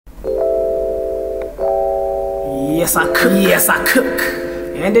Yes, I cook. Yes, I cook.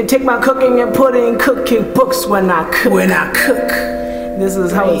 And they take my cooking and put it in cooking books when I cook. When I cook. This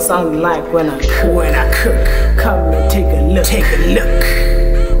is how it sounds like when I cook. When I cook. Come and take a look. Take a look.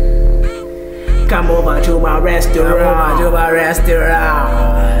 Come over to my restaurant. Come over to my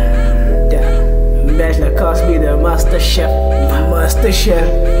restaurant. MBASH.L the master chef. Master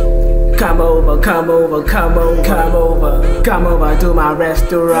chef. Come over, come over, come over, come over. Come over to my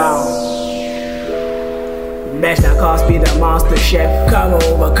restaurant. MBASH.L the master chef. Come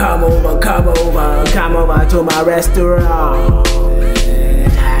over, come over, come over. Come over to my restaurant.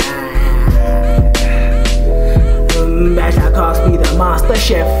 MBASH.L the master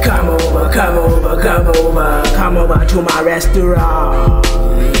chef. Come over, come over, come over. Come over to my restaurant.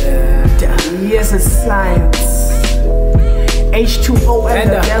 Yes, it's science. H2O and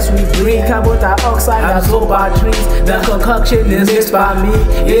the gas we breathe. Carbon dioxide absorbed by trees. The concoction is mixed by me.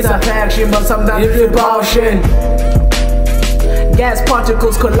 It's a fraction, but sometimes it's repulsion. Gas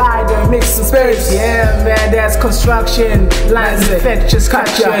particles collide and mix in space. Yeah, man, that's construction. Lines infectious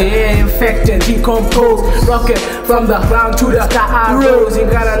culture. Yeah, infected, decompose. Rocket from the ground to the sky. I rose. You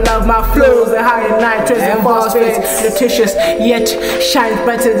gotta love my flows. The higher nitrates and phosphates. Nutritious, yet shines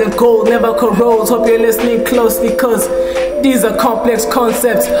brighter than gold. Never corrodes. Hope you're listening closely, cause these are complex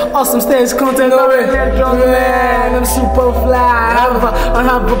concepts. Awesome stage content of electron, man. I'm super fly. On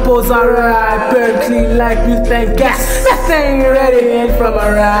how propose I ride. Burn clean like butane gas. Nothing ready from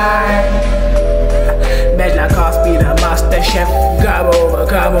a ride. MBASH.L the master chef. Come over,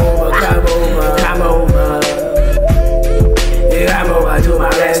 come over, come over, come over. Come over to my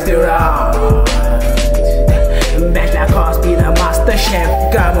restaurant. MBASH.L the master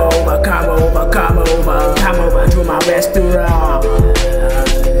chef. Come over, come over, come over. Come over to my restaurant.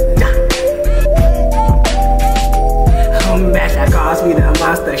 MBASH.L the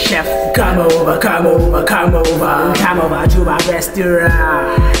master chef. Come over, come over, come over. Come over to my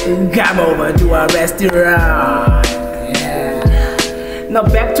restaurant. Come over to our restaurant. Now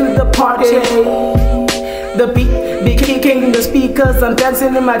back to the party. The beat, the kicking, the speakers, I'm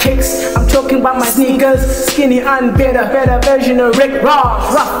dancing in my kicks. I'm talking about my sneakers, skinny and better version of Rick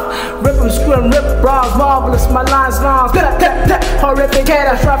Ross. Rough, rip and screw and rip bras, marvelous, my lines long. Horrific,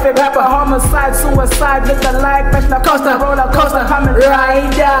 catastrophic, rapper, homicide, suicide, look alike, MBASH.L roller coaster, coming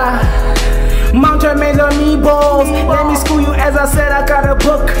rider. Mountain made on meatballs. Let me school you as I said, I got a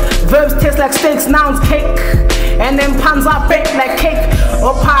book. Verbs taste like steaks, nouns cake. And then puns are baked like cake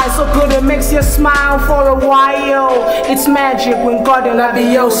or pie, so good it makes you smile for a while. It's magic when Garden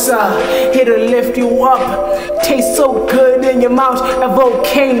Adiosa here to lift you up. Tastes so good in your mouth, a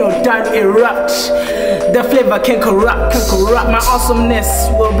volcano done erupt. The flavor can corrupt, My awesomeness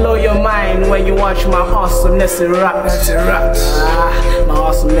will blow your mind when you watch my awesomeness erupt. My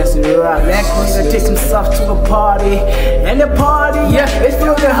awesomeness erupt. Next we're gonna take some stuff to a party. And the party, yeah, it's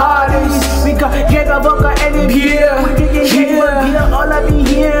filled with hardies. We got Jacob, Vodka, and beer. We drinking beer, all I be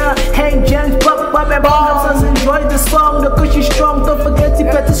here. Hang gems, pop, and bombs. Enjoy the song, the cushy strong. Don't forget to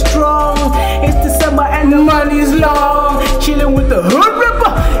better strong. It's December and the money is long. Chilling with the hood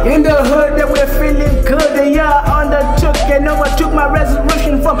rapper in the hood, that we're feeling good. And yeah, undertook and overtook my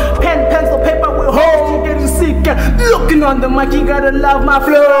resolution from pen, pencil, paper with holes. You're getting sick and looking on the mic. You gotta love my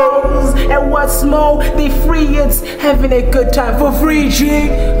flows. And what's more, they free. It's having a good time for free, G.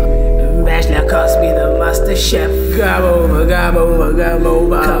 MBASH.L the master chef. Come over, come over, come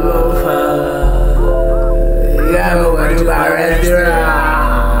over, come over. Come over to my restaurant.